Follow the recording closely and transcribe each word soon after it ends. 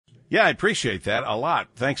Yeah, I appreciate that a lot.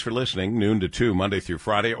 Thanks for listening, noon to 2, Monday through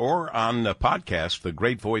Friday, or on the podcast,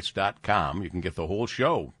 thegreatvoice.com. You can get the whole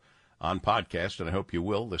show on podcast, and I hope you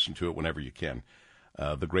will listen to it whenever you can.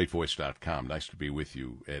 Thegreatvoice.com. Nice to be with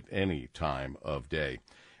you at any time of day.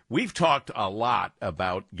 We've talked a lot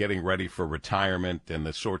about getting ready for retirement and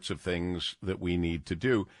the sorts of things that we need to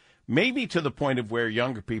do, maybe to the point of where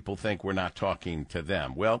younger people think we're not talking to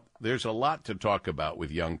them. Well, there's a lot to talk about with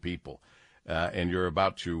young people. And you're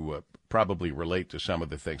about to probably relate to some of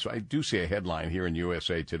the things. So I do see a headline here in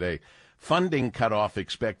USA Today. Funding cutoff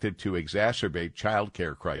expected to exacerbate child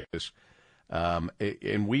care crisis.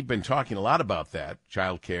 And we've been talking a lot about that,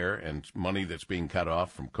 child care and money that's being cut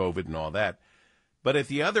off from COVID and all that. But at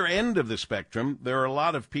the other end of the spectrum, there are a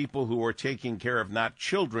lot of people who are taking care of not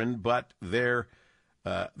children, but their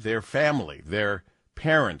family, their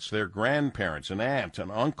parents, their grandparents, an aunt,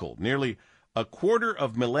 an uncle. Nearly a quarter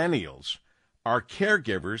of millennials are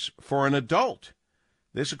caregivers for an adult.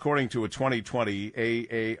 This according to a 2020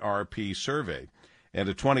 AARP survey and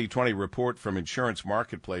a 2020 report from insurance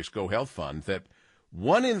marketplace Go Health Fund that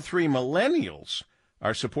 1 in 3 millennials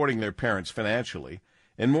are supporting their parents financially,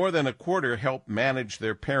 and more than a quarter help manage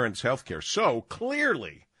their parents' health care. So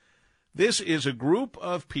clearly, this is a group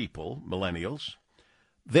of people, millennials,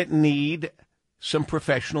 that need some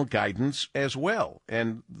professional guidance as well.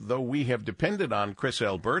 And though we have depended on Chris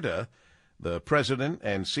Alberta, the president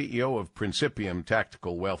and CEO of Principium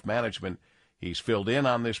Tactical Wealth Management, he's filled in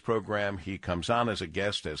on this program. He comes on as a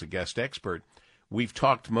guest expert. We've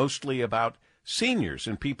talked mostly about seniors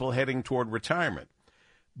and people heading toward retirement.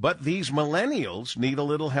 But these millennials need a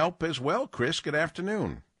little help as well. Chris, good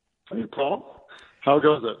afternoon. Hey, Paul. How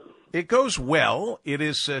goes it? It goes well. It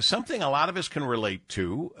is something a lot of us can relate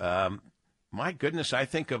to. My goodness, I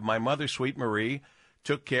think of my mother, Sweet Marie,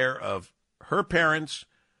 took care of her parents,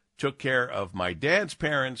 took care of my dad's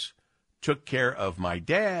parents, took care of my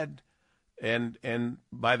dad, and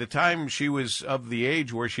by the time she was of the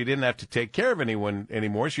age where she didn't have to take care of anyone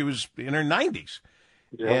anymore, she was in her 90s.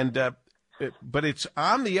 Yeah. But it's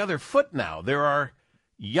on the other foot now. There are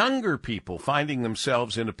younger people finding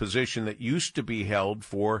themselves in a position that used to be held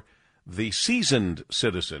for the seasoned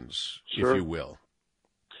citizens, sure, if you will.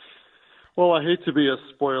 Well, I hate to be a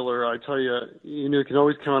spoiler. I tell you, you can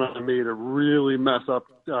always count on me to really mess up,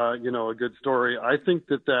 a good story. I think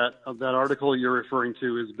that article you're referring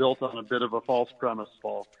to is built on a bit of a false premise,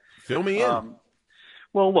 Paul. Fill me in.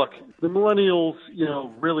 Well, look, the millennials,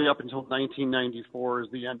 really up until 1994 is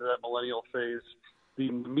the end of that millennial phase. The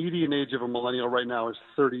median age of a millennial right now is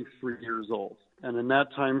 33 years old. And in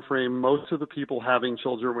that time frame, most of the people having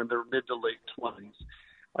children when they're mid to late 20s.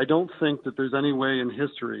 I don't think that there's any way in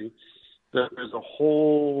history that there's a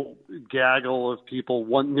whole gaggle of people,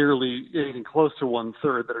 nearly getting close to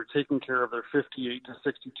 1/3, that are taking care of their 58 to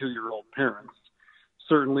 62-year-old parents.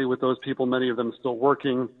 Certainly with those people, many of them still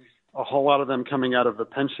working, a whole lot of them coming out of the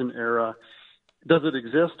pension era. Does it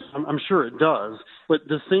exist? I'm sure it does. But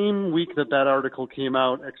the same week that article came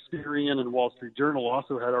out, Experian and Wall Street Journal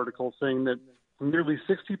also had articles saying that nearly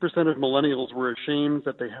 60% of millennials were ashamed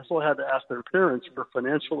that they still had to ask their parents for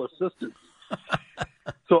financial assistance.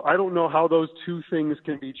 So I don't know how those two things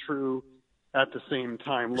can be true at the same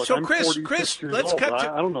time. Look, so I'm Chris, 46 years let's old, cut.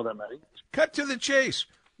 I don't know that many. Cut to the chase.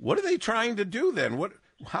 What are they trying to do then?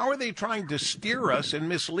 How are they trying to steer us and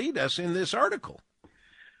mislead us in this article?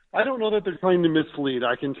 I don't know that they're trying to mislead.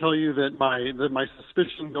 I can tell you that my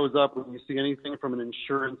suspicion goes up when you see anything from an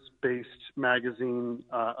insurance-based magazine.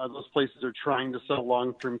 Those places are trying to sell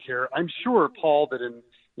long-term care. I'm sure, Paul, that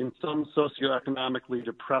in some socioeconomically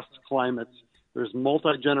depressed climates, there's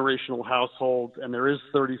multi-generational households, and there is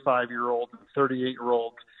 35-year-olds and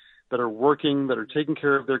 38-year-olds that are working, that are taking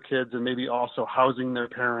care of their kids, and maybe also housing their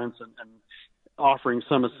parents and offering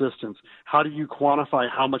some assistance. How do you quantify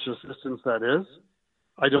how much assistance that is?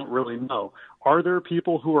 I don't really know. Are there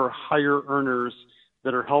people who are higher earners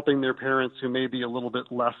that are helping their parents who may be a little bit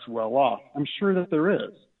less well off? I'm sure that there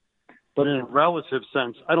is. But in a relative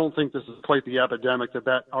sense, I don't think this is quite the epidemic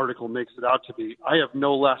that article makes it out to be. I have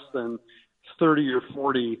no less than 30 or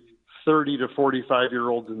 40, 30 to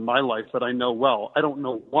 45-year-olds in my life that I know well. I don't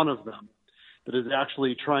know one of them that is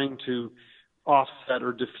actually trying to offset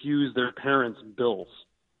or diffuse their parents' bills.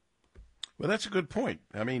 Well, that's a good point.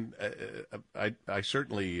 I mean, I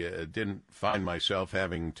certainly didn't find myself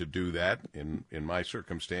having to do that in my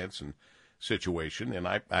circumstance and situation. And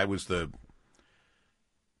I was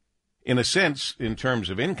in a sense, in terms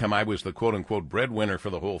of income, I was the quote-unquote breadwinner for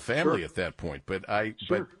the whole family Sure. at that point. But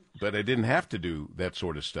Sure. but I didn't have to do that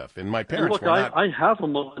sort of stuff. And my parents were not. I have a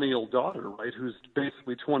millennial daughter, right, who's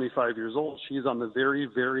basically 25 years old. She's on the very,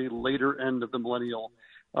 very later end of the millennial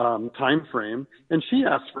time frame, and she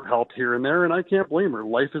asked for help here and there, and I can't blame her.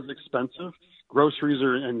 Life is expensive. Groceries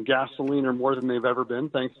and gasoline are more than they've ever been,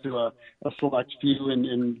 thanks to a select few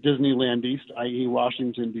in Disneyland East, i.e.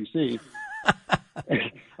 Washington, D.C.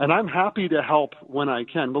 And I'm happy to help when I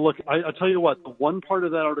can. But look, I tell you what, the one part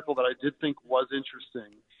of that article that I did think was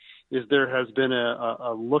interesting is there has been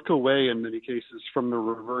a look away in many cases from the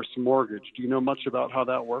reverse mortgage. Do you know much about how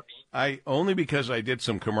that works? Only because I did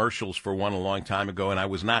some commercials for one a long time ago, and I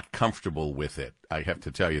was not comfortable with it. I have to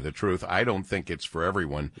tell you the truth. I don't think it's for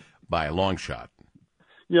everyone by a long shot.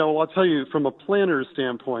 Yeah, well, I'll tell you from a planner's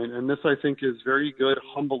standpoint, and this I think is very good,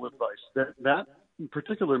 humble advice, that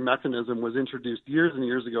particular mechanism was introduced years and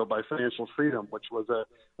years ago by Financial Freedom, which was a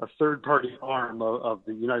third-party arm of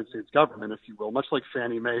the United States government, if you will, much like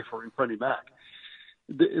Fannie Mae for Freddie Mac.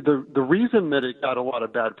 The reason that it got a lot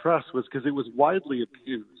of bad press was because it was widely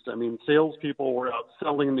abused. I mean, salespeople were out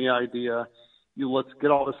selling the idea, let's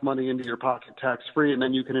get all this money into your pocket tax-free, and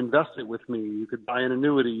then you can invest it with me. You could buy an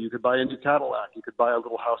annuity. You could buy a new Cadillac. You could buy a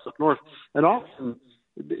little house up north. And often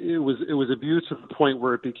it was abused to the point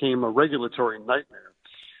where it became a regulatory nightmare.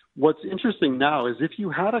 What's interesting now is if you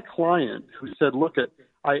had a client who said, look,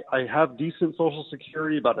 I have decent Social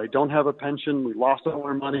Security, but I don't have a pension. We lost all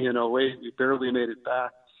our money in 2008. We barely made it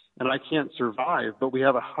back, and I can't survive, but we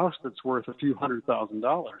have a house that's worth a few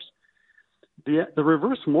 $100,000. The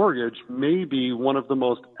reverse mortgage may be one of the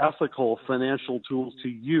most ethical financial tools to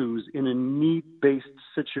use in a need-based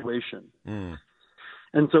situation. Mm.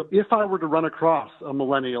 And so if I were to run across a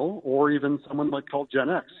millennial or even someone like called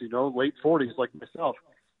Gen X, late 40s like myself,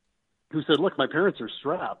 who said, look, my parents are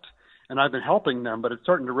strapped and I've been helping them, but it's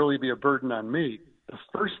starting to really be a burden on me, the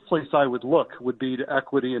first place I would look would be to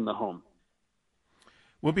equity in the home.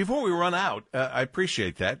 Well, before we run out, I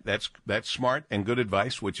appreciate that. That's smart and good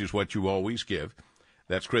advice, which is what you always give.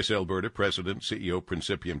 That's Chris Alberta, President, CEO,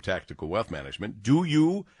 Principium Tactical Wealth Management. Do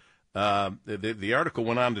you, the article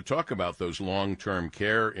went on to talk about those long-term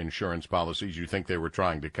care insurance policies you think they were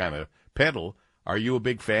trying to kind of peddle. Are you a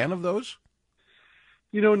big fan of those?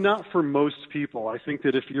 Not for most people. I think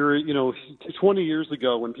that if you're, 20 years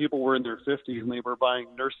ago when people were in their 50s and they were buying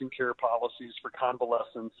nursing care policies for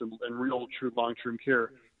convalescence and real true long-term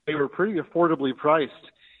care, they were pretty affordably priced.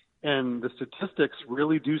 And the statistics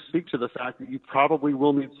really do speak to the fact that you probably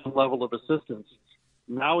will need some level of assistance.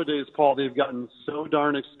 Nowadays, Paul, they've gotten so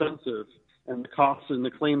darn expensive and the costs and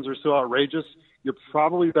the claims are so outrageous, you're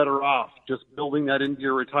probably better off just building that into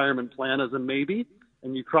your retirement plan as a maybe.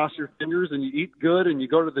 And you cross your fingers and you eat good and you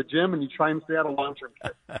go to the gym and you try and stay out of long-term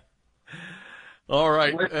care. All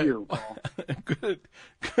right. With you, Paul.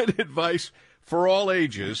 Good advice for all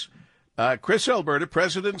ages. Chris Alberta,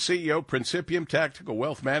 President and CEO, Principium Tactical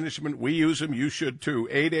Wealth Management. We use them. You should, too.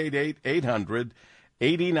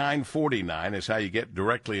 888-800-8949 is how you get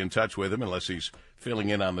directly in touch with him, unless he's filling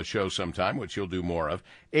in on the show sometime, which you'll do more of.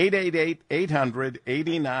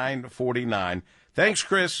 888-800-8949. Thanks,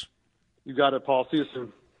 Chris. You got it, Paul. See you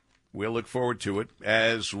soon. We'll look forward to it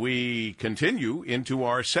as we continue into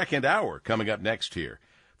our second hour coming up next here.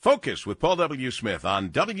 Focus with Paul W. Smith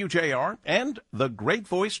on WJR and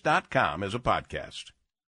thegreatvoice.com as a podcast.